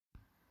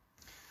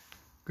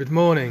Good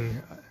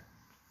morning.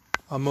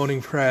 Our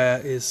morning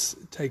prayer is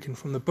taken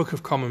from the Book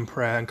of Common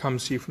Prayer and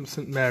comes to you from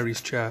St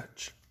Mary's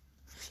Church.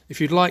 If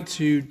you'd like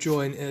to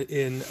join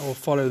in or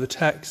follow the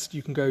text,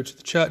 you can go to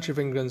the Church of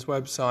England's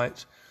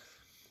website,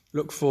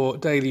 look for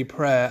daily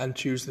prayer and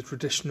choose the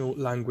traditional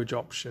language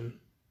option.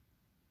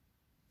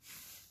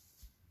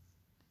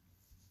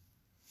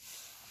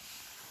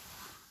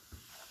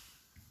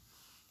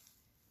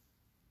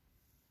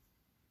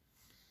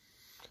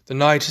 The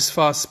night is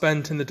fast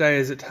spent and the day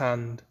is at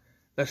hand.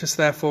 Let us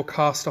therefore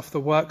cast off the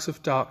works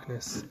of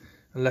darkness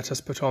and let us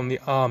put on the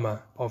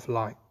armour of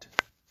light.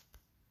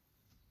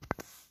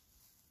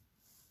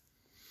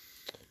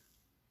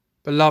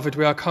 Beloved,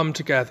 we are come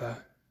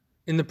together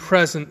in the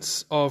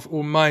presence of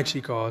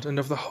Almighty God and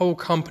of the whole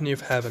company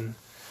of heaven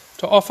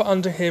to offer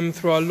unto him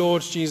through our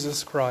Lord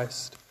Jesus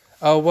Christ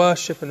our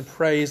worship and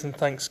praise and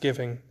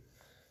thanksgiving,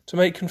 to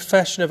make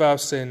confession of our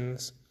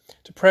sins,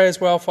 to pray as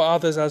well for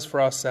others as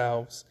for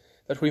ourselves,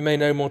 that we may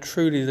know more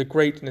truly the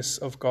greatness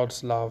of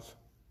God's love,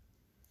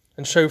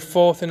 and show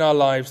forth in our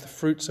lives the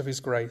fruits of his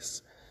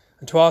grace,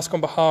 and to ask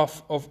on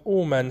behalf of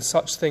all men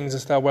such things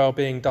as their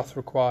well-being doth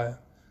require.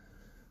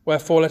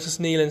 Wherefore let us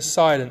kneel in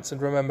silence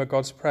and remember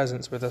God's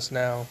presence with us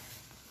now.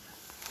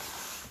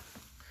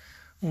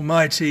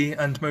 Almighty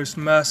and most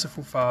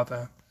merciful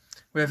Father,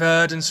 we have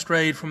erred and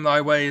strayed from thy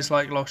ways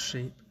like lost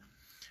sheep.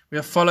 We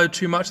have followed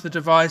too much the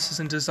devices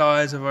and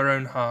desires of our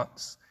own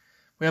hearts.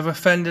 We have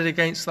offended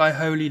against thy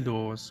holy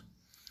laws.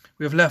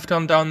 We have left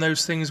undone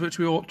those things which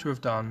we ought to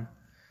have done,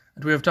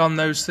 and we have done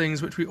those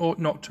things which we ought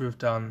not to have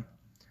done,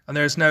 and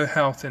there is no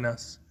health in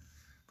us.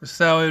 But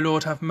thou, O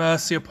Lord, have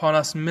mercy upon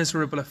us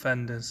miserable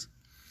offenders.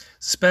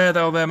 Spare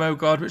thou them, O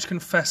God, which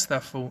confess their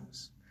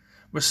faults.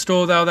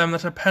 Restore thou them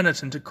that are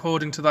penitent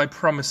according to thy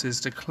promises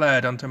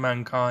declared unto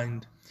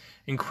mankind,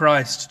 in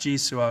Christ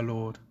Jesus our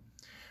Lord.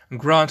 And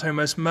grant, O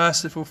most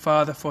merciful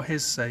Father, for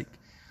his sake,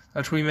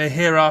 that we may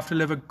hereafter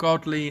live a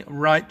godly,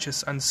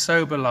 righteous, and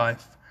sober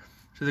life,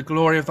 to the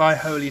glory of thy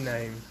holy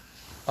name.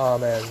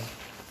 Amen.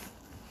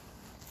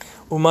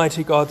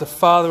 Almighty God, the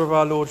Father of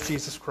our Lord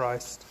Jesus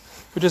Christ,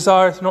 who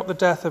desireth not the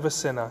death of a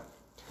sinner,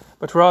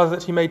 but rather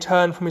that he may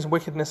turn from his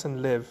wickedness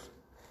and live,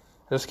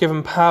 hath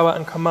given power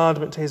and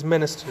commandment to his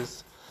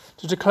ministers,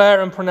 to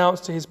declare and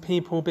pronounce to his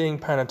people, being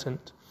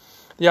penitent,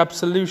 the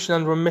absolution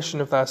and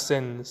remission of their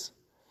sins.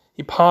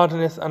 He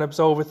pardoneth and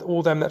absolveth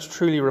all them that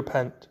truly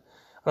repent,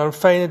 and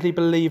unfeignedly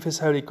believe his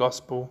holy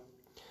gospel.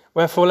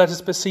 Wherefore let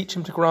us beseech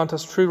him to grant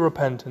us true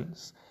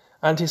repentance,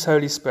 and his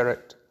Holy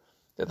Spirit,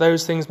 that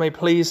those things may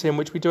please him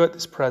which we do at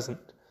this present,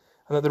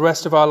 and that the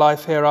rest of our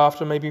life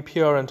hereafter may be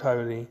pure and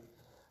holy,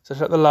 so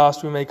that at the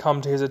last we may come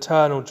to his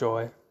eternal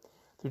joy.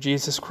 Through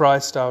Jesus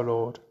Christ our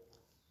Lord.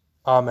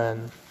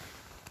 Amen.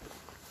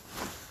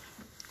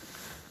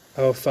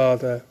 Our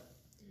Father,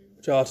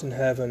 which art in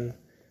heaven,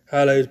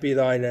 hallowed be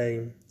thy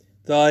name.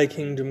 Thy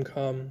kingdom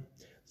come,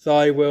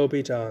 thy will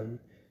be done,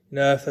 in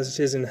earth as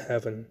it is in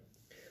heaven.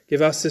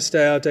 Give us this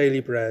day our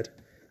daily bread,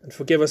 and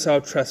forgive us our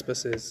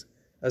trespasses,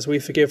 as we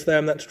forgive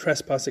them that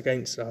trespass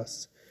against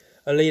us.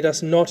 And lead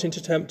us not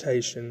into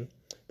temptation,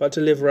 but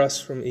deliver us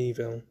from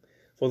evil.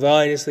 For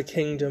thine is the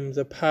kingdom,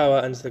 the power,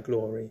 and the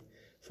glory,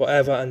 for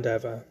ever and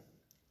ever.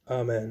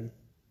 Amen.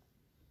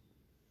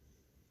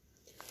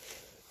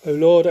 O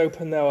Lord,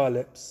 open thou our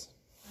lips.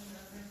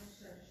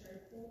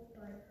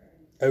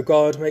 O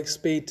God, make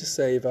speed to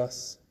save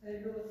us.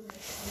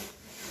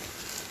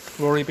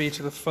 Glory be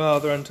to the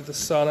Father, and to the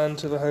Son, and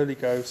to the Holy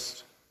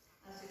Ghost.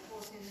 As it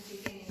was in the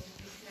beginning, is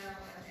now,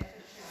 and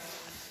ever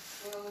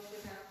shall be, world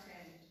without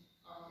end.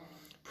 Amen.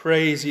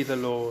 Praise ye the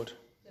Lord.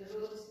 The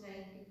Lord's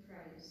name be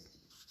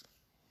praised.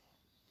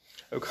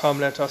 O come,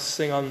 let us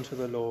sing unto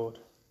the Lord.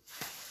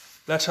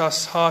 Let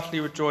us heartily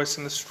rejoice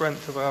in the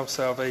strength of our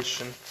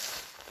salvation.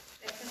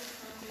 Let us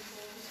come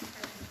before his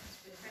presence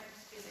with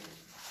thanksgiving,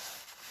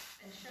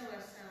 and show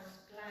ourselves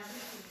glad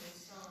in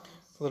his psalms.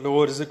 For the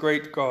Lord is a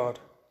great God,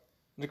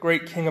 and a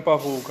great King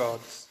above all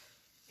gods.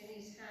 In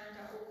his hand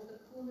are all the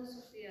corners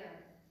of the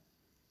earth,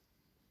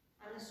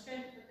 and the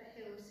strength of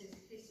the hills is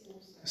his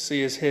also. The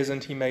sea is his,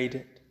 and he made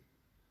it,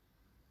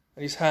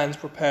 and his hands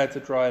prepared the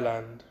dry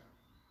land.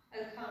 O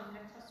come,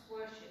 let us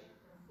worship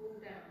and fall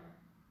down,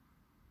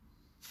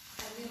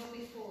 and kneel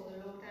before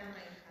the Lord our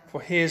Maker.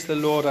 For he is the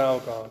Lord our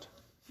God,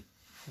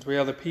 and we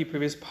are the people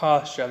of his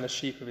pasture and the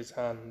sheep of his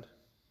hand.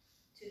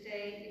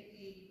 Today, if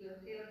ye will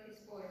hear his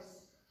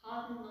voice,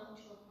 harden not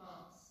your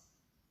hearts,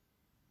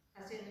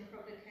 as in the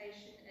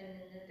provocation and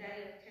in the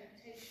day of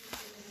temptation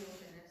in the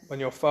wilderness. When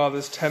your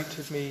fathers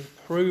tempted me,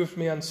 proved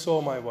me, and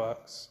saw my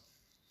works.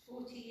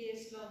 40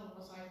 years long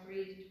was I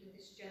grieved with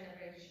this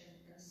generation,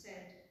 and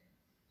said,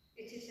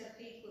 it is a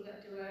people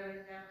that do err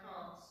in their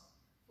hearts,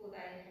 for they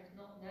have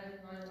not known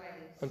my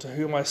ways. Unto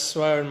whom I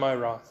swear in my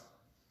wrath,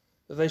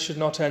 that they should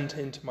not enter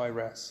into my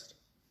rest.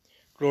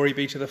 Glory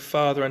be to the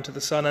Father, and to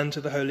the Son, and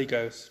to the Holy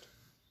Ghost.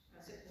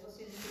 As it was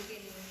in the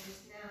beginning,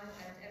 is now,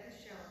 and ever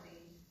shall be,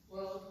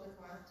 world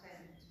without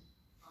end.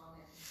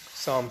 Amen.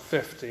 Psalm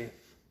 50,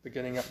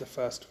 beginning at the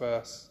first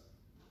verse.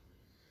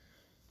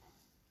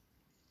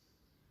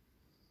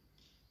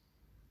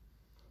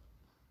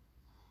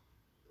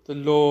 The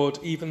Lord,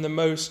 even the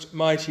most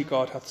mighty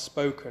God, hath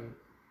spoken,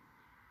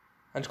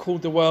 and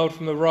called the world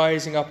from the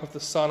rising up of the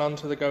sun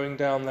unto the going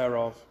down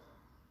thereof.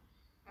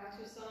 Out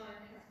of Zion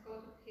hath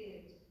God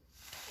appeared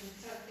in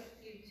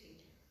perfect beauty.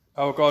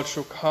 Our God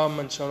shall come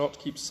and shall not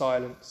keep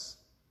silence.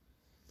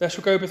 There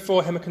shall go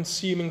before him a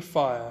consuming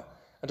fire,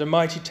 and a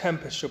mighty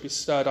tempest shall be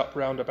stirred up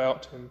round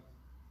about him.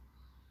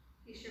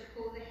 He shall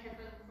call the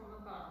heaven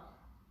from above,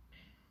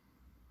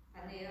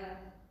 and the earth,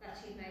 that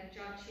he may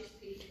judge his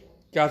people.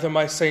 Gather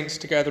my saints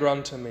together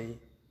unto me,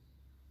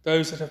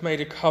 those that have made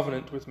a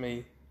covenant with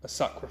me, a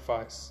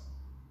sacrifice.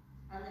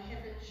 And the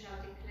heaven shall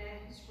declare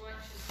his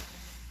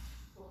righteousness,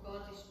 for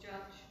God is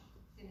judge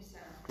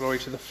himself. Glory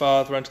to the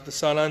Father, and to the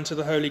Son, and to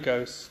the Holy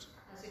Ghost.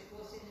 As it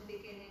was in the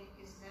beginning,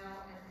 is now,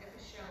 and ever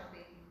shall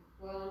be,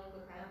 world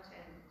without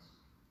end.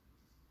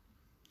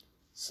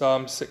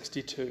 Psalm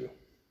 62.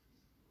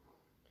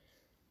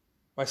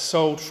 My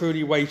soul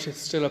truly waiteth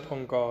still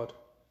upon God,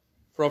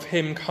 for of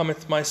him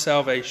cometh my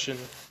salvation.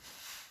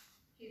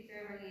 He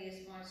verily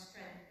is my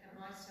strength and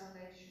my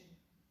salvation.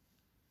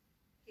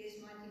 He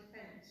is my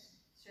defence,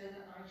 so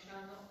that I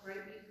shall not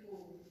greatly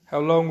fall. How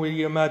long will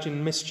ye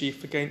imagine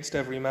mischief against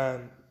every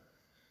man?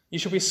 Ye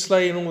shall be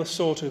slain all the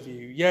sort of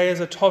you. Yea, as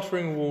a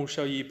tottering wall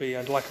shall ye be,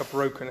 and like a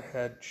broken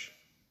hedge.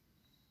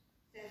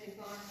 Their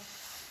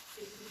device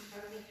is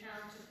only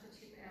how to put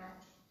him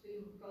out,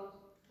 whom God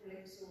will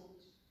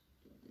exalt.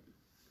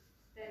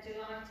 Their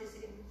delight is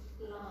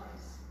in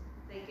lies.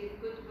 They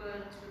give good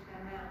words with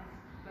their mouth,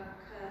 but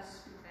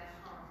curse with their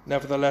heart.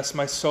 Nevertheless,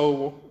 my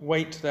soul,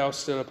 wait thou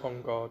still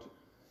upon God,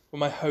 for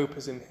my hope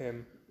is in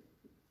him.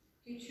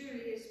 He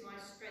truly is my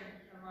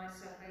strength and my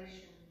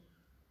salvation.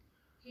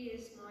 He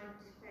is my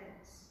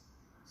defence,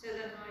 so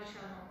that I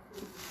shall not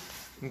fall.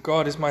 And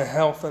God is my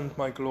health and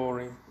my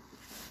glory,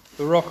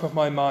 the rock of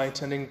my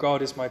might, and in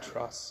God is my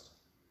trust.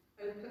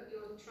 O put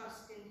your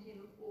trust in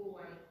him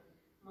always,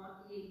 my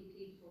ye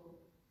people.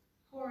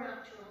 Pour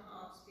out your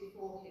hearts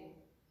before him,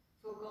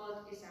 for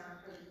God is our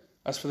hope.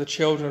 As for the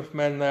children of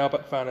men, they are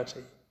but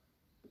vanity.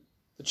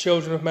 The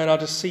children of men are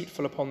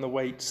deceitful upon the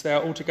weights, they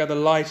are altogether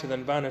lighter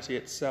than vanity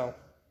itself.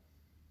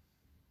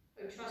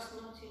 O trust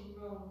not in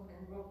wrong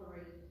and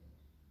robbery.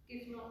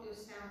 Give not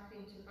yourself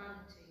into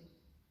vanity.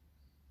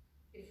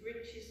 If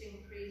riches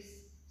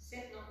increase,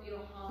 set not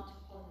your heart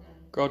upon them.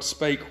 God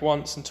spake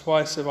once, and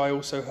twice have I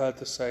also heard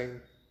the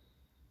same,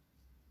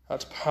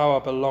 that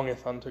power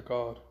belongeth unto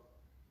God.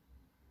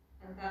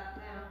 And that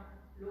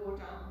thou,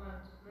 Lord, art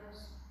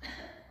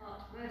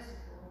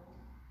merciful,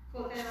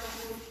 for thou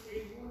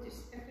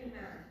rewardest every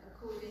man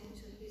according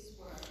to his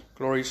work.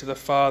 Glory to the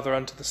Father,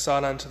 and to the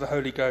Son, and to the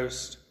Holy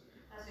Ghost.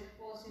 As it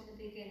was in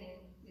the beginning,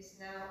 is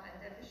now,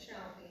 and ever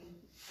shall be,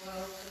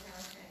 world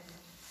without end.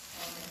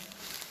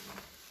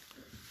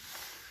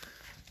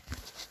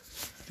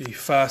 Amen. The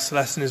first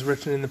lesson is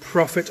written in the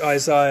prophet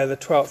Isaiah, the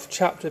 12th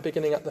chapter,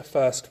 beginning at the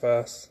first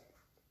verse.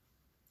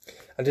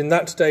 And in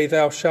that day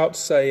thou shalt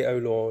say, O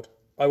Lord,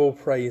 I will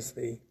praise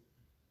thee.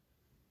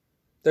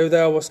 Though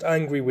thou wast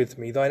angry with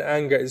me, thine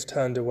anger is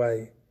turned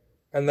away,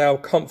 and thou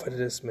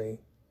comfortedst me.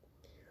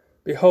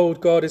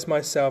 Behold, God is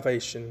my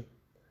salvation.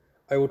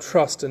 I will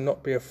trust and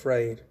not be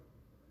afraid.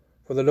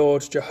 For the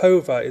Lord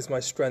Jehovah is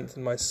my strength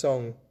and my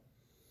song.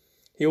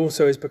 He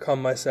also is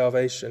become my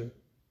salvation.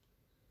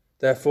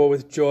 Therefore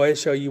with joy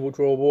shall ye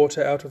draw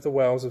water out of the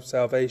wells of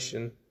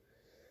salvation.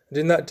 And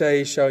in that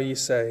day shall ye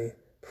say,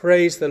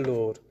 Praise the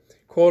Lord,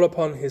 call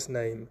upon his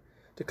name,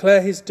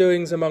 declare his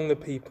doings among the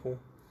people,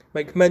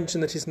 make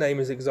mention that his name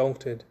is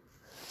exalted.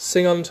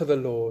 Sing unto the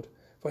Lord,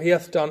 for he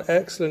hath done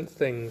excellent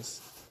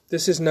things.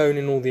 This is known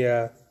in all the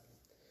earth.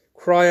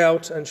 Cry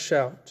out and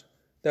shout,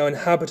 thou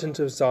inhabitant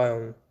of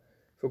Zion,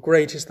 for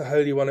great is the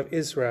Holy One of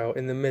Israel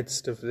in the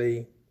midst of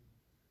thee.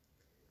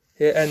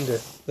 Here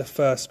endeth the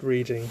first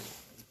reading.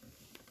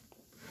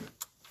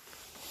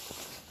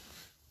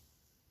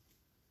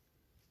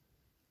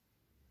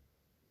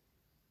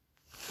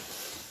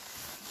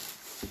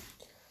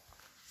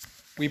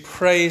 We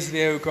praise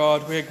thee, O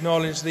God, we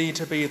acknowledge thee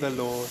to be the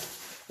Lord.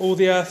 All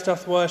the earth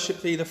doth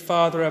worship thee, the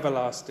Father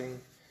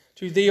everlasting.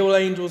 To thee all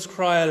angels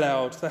cry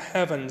aloud, the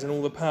heavens and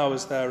all the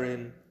powers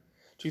therein.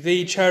 To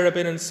thee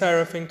cherubim and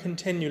seraphim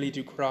continually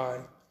do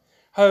cry,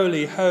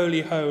 Holy,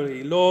 holy,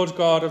 holy, Lord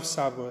God of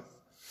Sabaoth.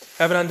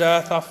 Heaven and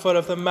earth are full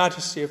of the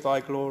majesty of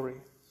thy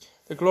glory.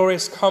 The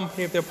glorious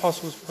company of the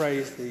apostles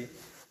praise thee.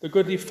 The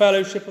goodly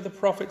fellowship of the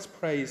prophets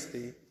praise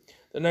thee.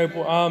 The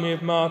noble army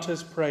of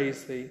martyrs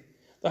praise thee.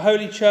 The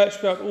holy church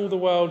throughout all the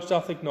world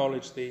doth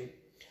acknowledge thee,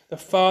 the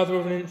Father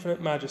of an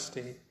infinite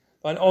majesty,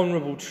 thine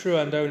honourable, true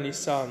and only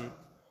Son,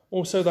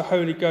 also the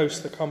Holy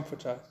Ghost, the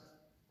Comforter.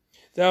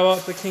 Thou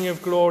art the King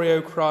of glory,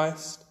 O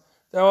Christ.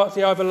 Thou art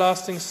the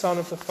everlasting Son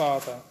of the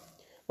Father.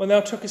 When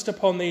thou tookest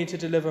upon thee to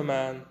deliver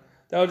man,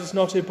 thou didst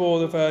not abhor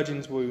the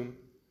Virgin's womb.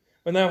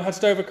 When thou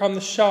hadst overcome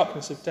the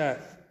sharpness of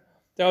death,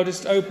 thou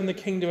didst open the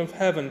kingdom of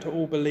heaven to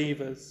all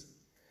believers.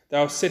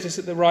 Thou sittest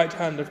at the right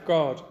hand of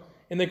God,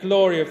 in the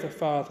glory of the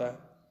Father.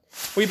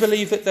 We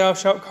believe that thou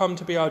shalt come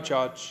to be our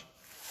judge.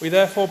 We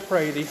therefore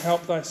pray thee,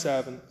 help thy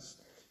servants,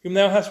 whom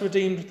thou hast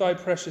redeemed with thy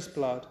precious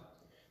blood,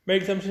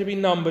 Make them to be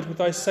numbered with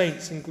thy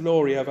saints in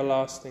glory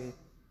everlasting.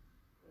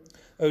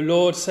 O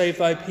Lord, save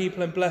thy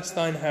people and bless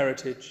thine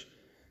heritage.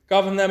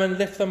 Govern them and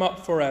lift them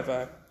up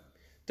forever.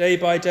 Day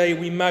by day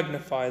we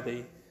magnify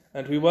thee,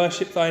 and we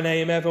worship thy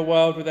name ever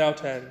world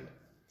without end.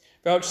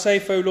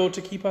 Vouchsafe, O Lord,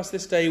 to keep us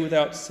this day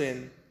without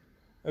sin.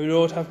 O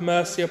Lord, have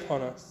mercy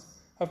upon us.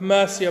 Have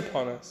mercy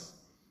upon us.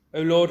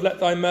 O Lord, let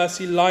thy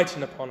mercy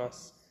lighten upon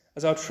us,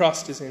 as our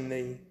trust is in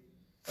thee.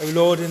 O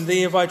Lord, in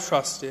thee have I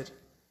trusted.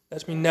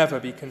 Let me never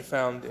be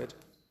confounded.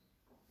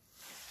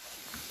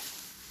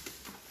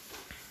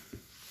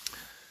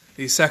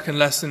 The second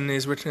lesson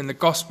is written in the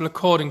Gospel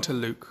according to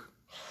Luke,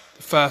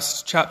 the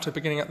first chapter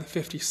beginning at the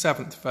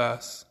 57th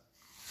verse.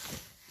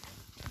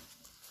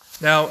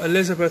 Now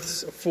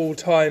Elizabeth's full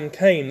time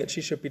came that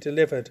she should be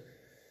delivered,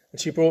 and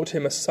she brought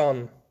him a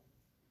son.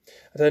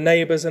 And her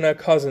neighbours and her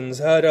cousins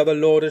heard how the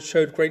Lord had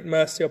showed great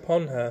mercy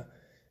upon her,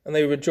 and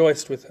they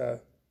rejoiced with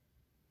her.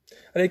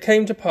 And it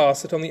came to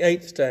pass that on the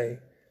 8th day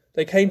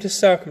they came to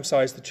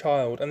circumcise the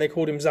child, and they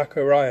called him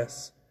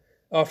Zacharias,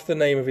 after the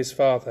name of his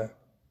father.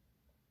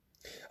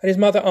 And his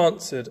mother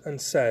answered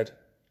and said,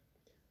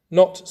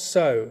 Not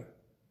so,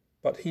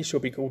 but he shall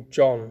be called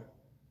John.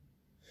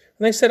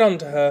 And they said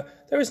unto her,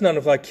 There is none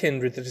of thy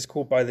kindred that is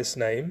called by this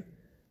name.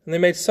 And they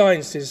made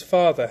signs to his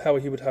father how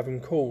he would have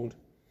him called.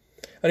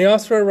 And he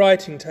asked for a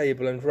writing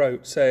table and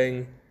wrote,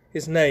 saying,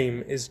 His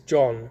name is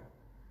John.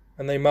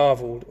 And they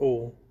marvelled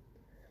all.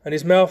 And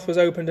his mouth was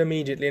opened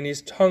immediately, and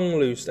his tongue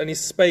loosed, and he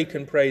spake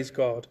and praised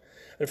God.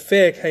 And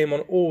fear came on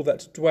all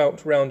that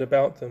dwelt round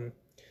about them.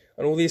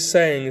 And all these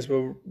sayings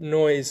were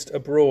noised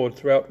abroad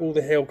throughout all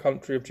the hill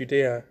country of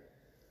Judea.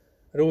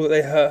 And all that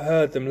they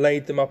heard them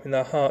laid them up in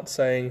their hearts,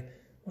 saying,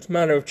 What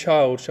manner of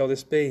child shall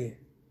this be?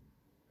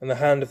 And the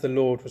hand of the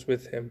Lord was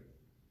with him.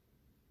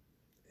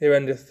 Here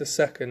endeth the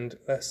second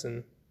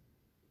lesson.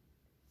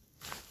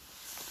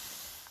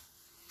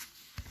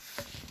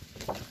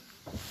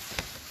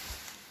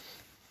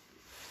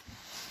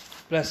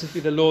 Blessed be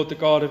the Lord, the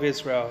God of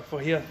Israel,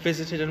 for he hath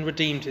visited and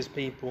redeemed his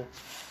people. And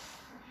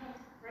hath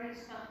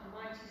raised up a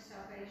mighty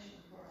salvation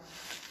for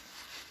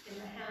us in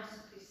the house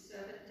of his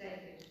servant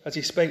David. As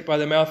he spake by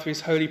the mouth of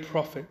his holy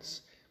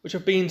prophets, which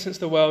have been since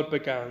the world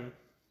began.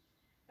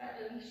 That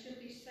we should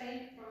be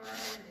saved from our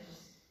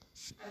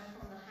enemies and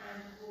from the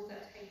hand of all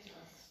that hate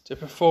us. To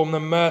perform the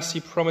mercy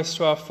promised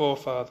to our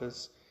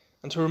forefathers,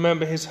 and to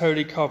remember his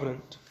holy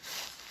covenant.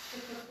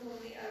 To perform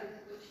the oath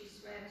which he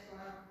sware to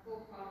our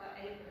forefather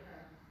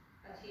Abraham,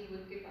 that he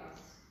would give us.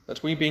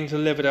 That we, being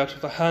delivered out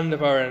of the hand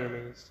of our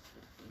enemies,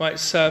 might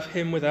serve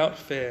him without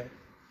fear.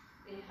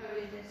 In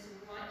holiness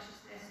and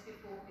righteousness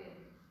before him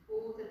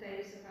all the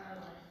days of our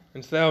life.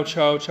 And thou,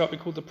 child, shalt be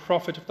called the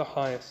prophet of the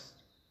highest.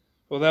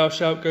 For thou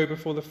shalt go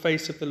before the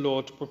face of the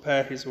Lord to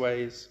prepare his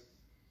ways.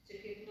 To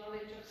give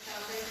knowledge of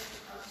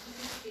salvation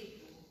unto his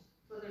people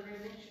for the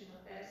remission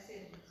of their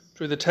sins.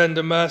 Through the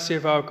tender mercy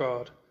of our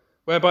God,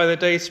 whereby the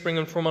day spring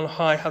and from on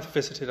high hath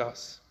visited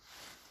us.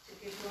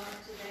 To give light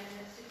to them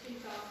that sit in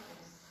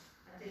darkness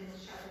and in the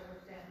shadow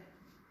of death.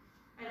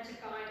 And to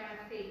guide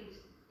our feet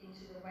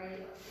into the way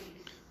of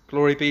peace.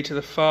 Glory be to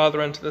the Father,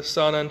 and to the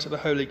Son, and to the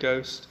Holy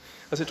Ghost,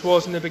 as it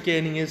was in the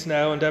beginning, is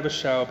now, and ever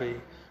shall be,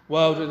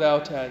 world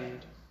without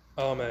end.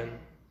 Amen.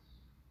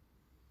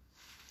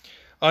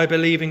 I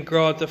believe in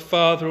God, the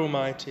Father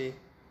Almighty,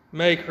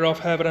 maker of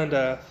heaven and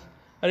earth,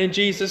 and in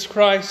Jesus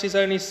Christ, his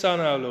only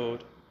Son, our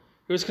Lord,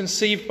 who was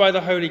conceived by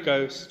the Holy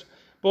Ghost,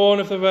 born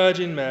of the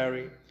Virgin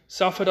Mary,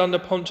 suffered under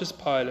Pontius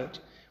Pilate,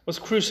 was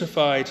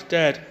crucified,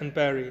 dead, and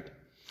buried.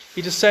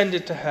 He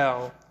descended to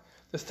hell.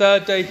 The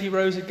third day he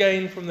rose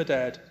again from the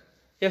dead.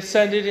 He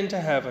ascended into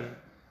heaven,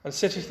 and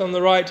sitteth on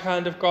the right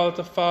hand of God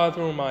the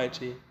Father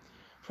Almighty.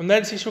 From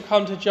thence he shall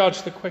come to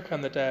judge the quick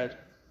and the dead.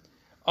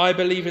 I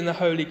believe in the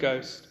Holy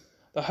Ghost,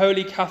 the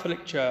Holy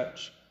Catholic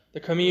Church, the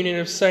communion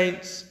of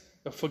saints,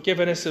 the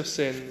forgiveness of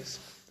sins,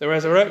 the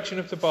resurrection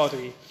of the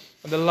body,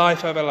 and the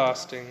life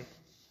everlasting.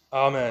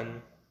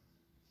 Amen.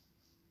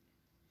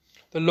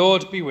 The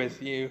Lord be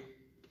with you.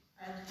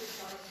 And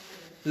with thy spirit.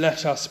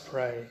 Let us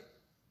pray.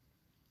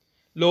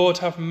 Lord,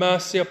 have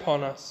mercy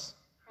upon us.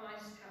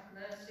 Christ, have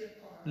mercy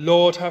upon us.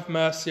 Lord, have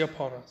mercy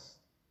upon us.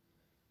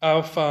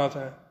 Our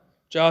Father,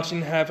 which art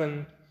in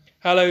heaven,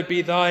 hallowed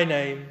be thy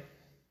name.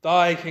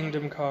 Thy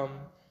kingdom come,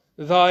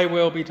 thy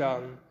will be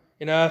done,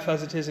 in earth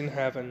as it is in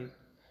heaven.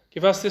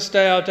 Give us this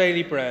day our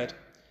daily bread,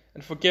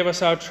 and forgive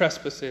us our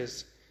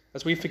trespasses,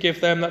 as we forgive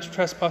them that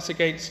trespass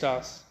against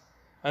us.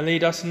 And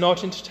lead us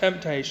not into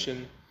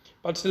temptation,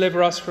 but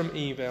deliver us from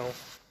evil.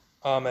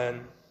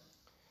 Amen.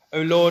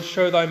 O Lord,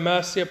 show thy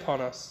mercy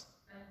upon us.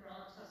 And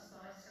grant us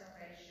thy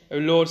salvation. O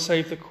Lord,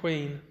 save the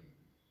Queen.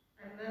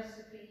 And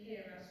mercifully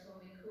hear us when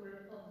we call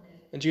upon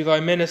thee. Endue thy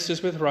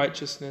ministers with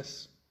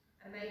righteousness.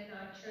 And make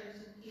thy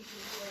chosen people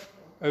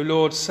joyful. O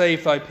Lord,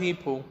 save thy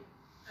people.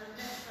 And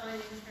bless thine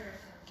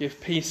inheritance.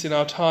 Give peace in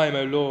our time,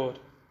 O Lord.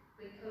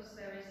 Because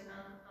there is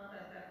none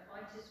other that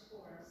fightest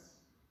for us,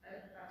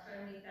 but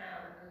only thou,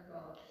 O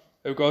God.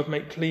 O God,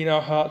 make clean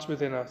our hearts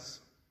within us.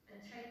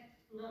 And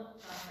take not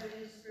thy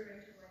Holy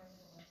Spirit away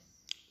from us.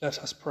 Let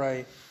us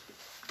pray.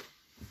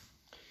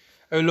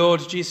 O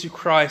Lord Jesus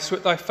Christ, who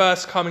at thy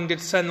first coming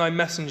did send thy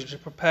messenger to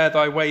prepare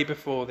thy way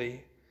before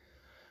thee,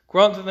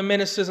 grant that the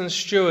ministers and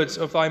stewards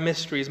of thy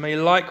mysteries may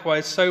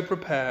likewise so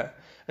prepare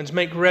and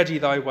make ready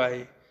thy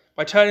way,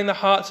 by turning the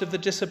hearts of the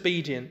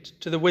disobedient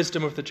to the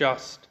wisdom of the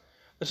just,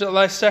 that at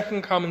thy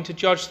second coming to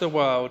judge the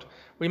world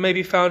we may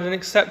be found an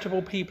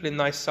acceptable people in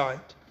thy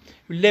sight,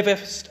 who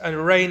livest and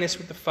reignest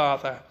with the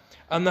Father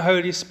and the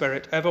Holy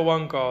Spirit, ever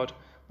one God,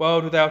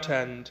 world without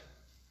end.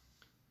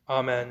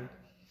 Amen.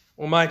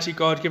 Almighty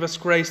God, give us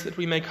grace that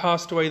we may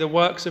cast away the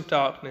works of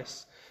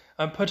darkness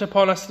and put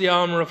upon us the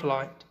armour of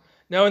light,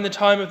 now in the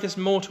time of this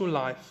mortal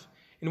life,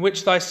 in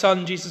which thy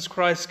Son Jesus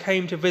Christ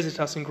came to visit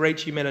us in great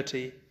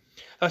humility,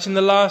 that in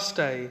the last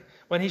day,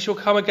 when he shall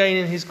come again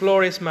in his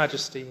glorious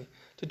majesty,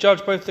 to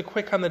judge both the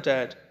quick and the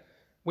dead,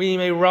 we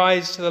may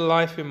rise to the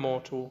life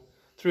immortal,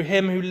 through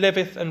him who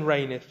liveth and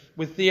reigneth,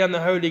 with thee and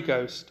the Holy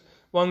Ghost,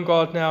 one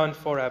God, now and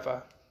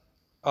forever.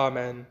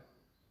 Amen.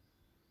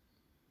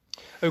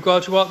 O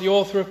God, who art the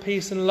author of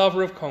peace and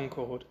lover of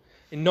concord,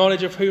 in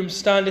knowledge of whom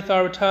standeth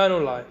our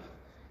eternal life,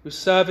 whose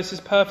service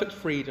is perfect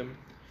freedom,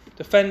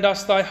 defend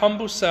us, thy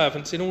humble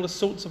servants, in all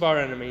assaults of our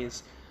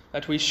enemies,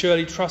 that we,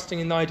 surely trusting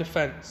in thy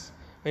defence,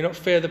 may not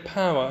fear the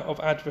power of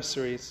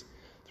adversaries,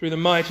 through the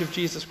might of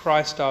Jesus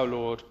Christ our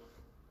Lord.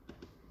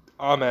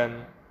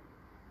 Amen.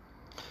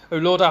 O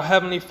Lord, our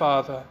heavenly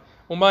Father,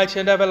 almighty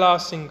and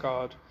everlasting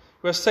God,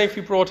 who hast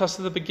safely brought us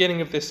to the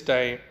beginning of this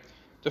day,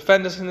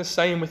 defend us in the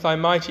same with thy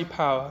mighty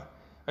power,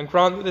 and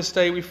grant that this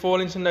day we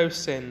fall into no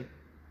sin,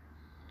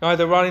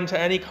 neither run into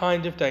any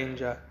kind of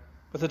danger,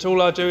 but that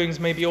all our doings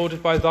may be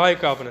ordered by thy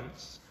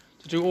governance,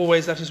 to do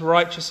always that is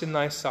righteous in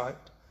thy sight,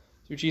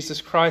 through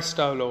Jesus Christ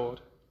our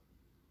Lord.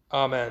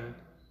 Amen.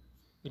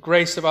 The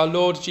grace of our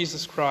Lord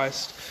Jesus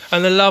Christ,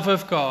 and the love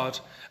of God,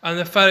 and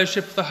the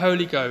fellowship of the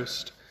Holy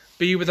Ghost,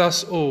 be with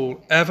us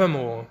all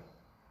evermore.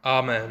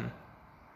 Amen.